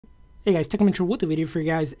Hey guys, TechMentor with a video for you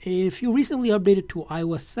guys. If you recently updated to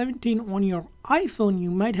iOS 17 on your iPhone, you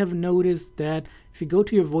might have noticed that if you go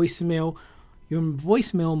to your voicemail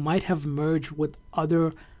might have merged with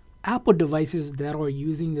other Apple devices that are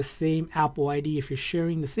using the same Apple ID. If you're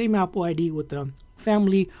sharing the same Apple ID with a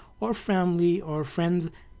family or friends,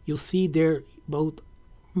 you'll see they're both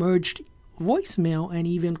merged voicemail and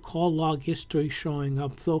even call log history showing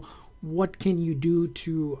up. So what can you do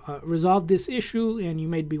to resolve this issue? And you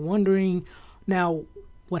might be wondering, now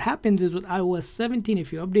what happens is with iOS 17,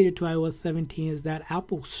 if you update it to iOS 17, is that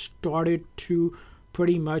Apple started to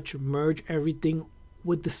pretty much merge everything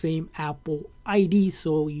with the same Apple ID.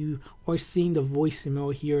 So you are seeing the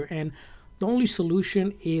voicemail here, and the only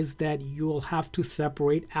solution is that you'll have to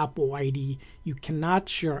separate Apple ID. You cannot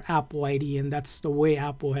share Apple ID, and that's the way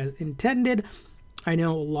Apple has intended. I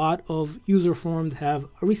know a lot of user forums have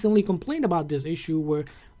recently complained about this issue where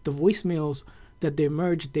the voicemails that they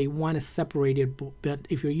merged, they want to separate it. But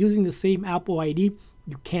if you're using the same Apple ID,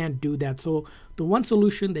 you can't do that. So the one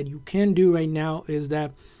solution that you can do right now is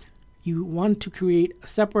that you want to create a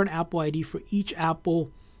separate Apple ID for each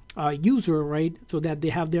Apple user, right? So that they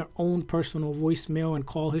have their own personal voicemail and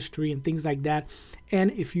call history and things like that.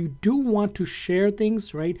 And if you do want to share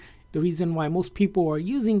things, right? The reason why most people are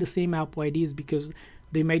using the same Apple ID is because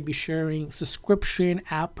they might be sharing subscription,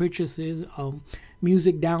 app purchases,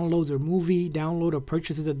 music downloads, or movie download or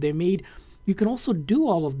purchases that they made. You can also do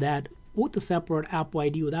all of that with a separate Apple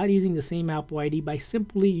ID without using the same Apple ID by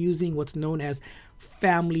simply using what's known as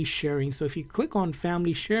family sharing. So if you click on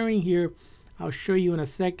family sharing here, I'll show you in a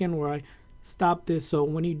second where I stop this. So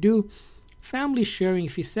when you do family sharing,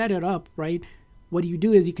 if you set it up right, what you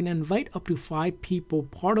do is you can invite up to 5 people,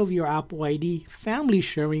 part of your Apple ID, family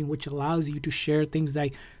sharing, which allows you to share things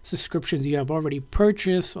like subscriptions you have already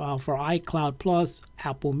purchased for iCloud Plus,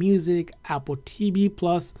 Apple Music, Apple TV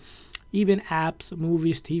Plus, even apps,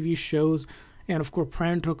 movies, TV shows, and of course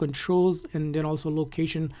parental controls, and then also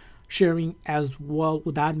location sharing as well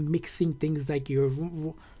without mixing things like your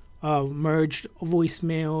merged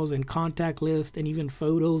voicemails and contact list and even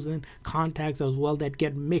photos and contacts as well that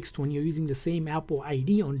get mixed when you're using the same Apple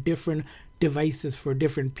ID on different devices for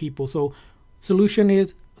different people. So solution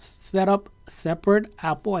is set up separate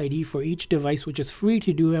Apple ID for each device, which is free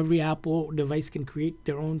to do. Every Apple device can create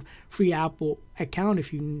their own free Apple account.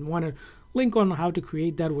 If you want to link on how to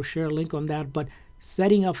create that, we'll share a link on that. But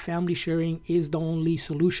setting up family sharing is the only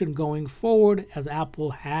solution going forward, as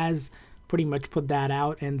Apple has pretty much put that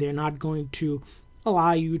out, and they're not going to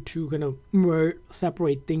allow you to kind of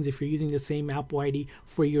separate things if you're using the same Apple ID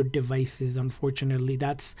for your devices. Unfortunately,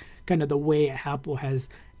 that's kind of the way Apple has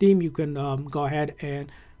deemed. You can go ahead and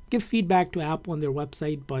give feedback to Apple on their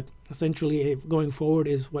website, but essentially going forward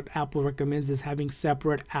is what Apple recommends is having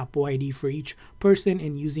separate Apple ID for each person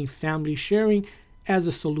and using family sharing as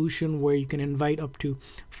a solution where you can invite up to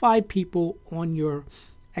 5 people on your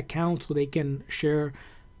account so they can share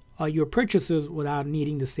your purchases without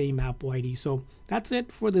needing the same Apple ID. So that's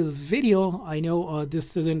it for this video. I know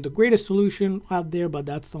this isn't the greatest solution out there, but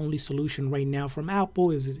that's the only solution right now from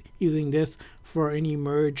Apple, is using this for any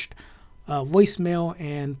merged voicemail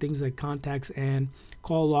and things like contacts and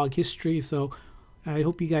call log history. So I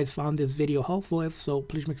hope you guys found this video helpful. If so,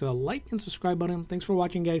 please make sure to like and subscribe button. Thanks for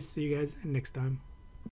watching, guys. See you guys next time.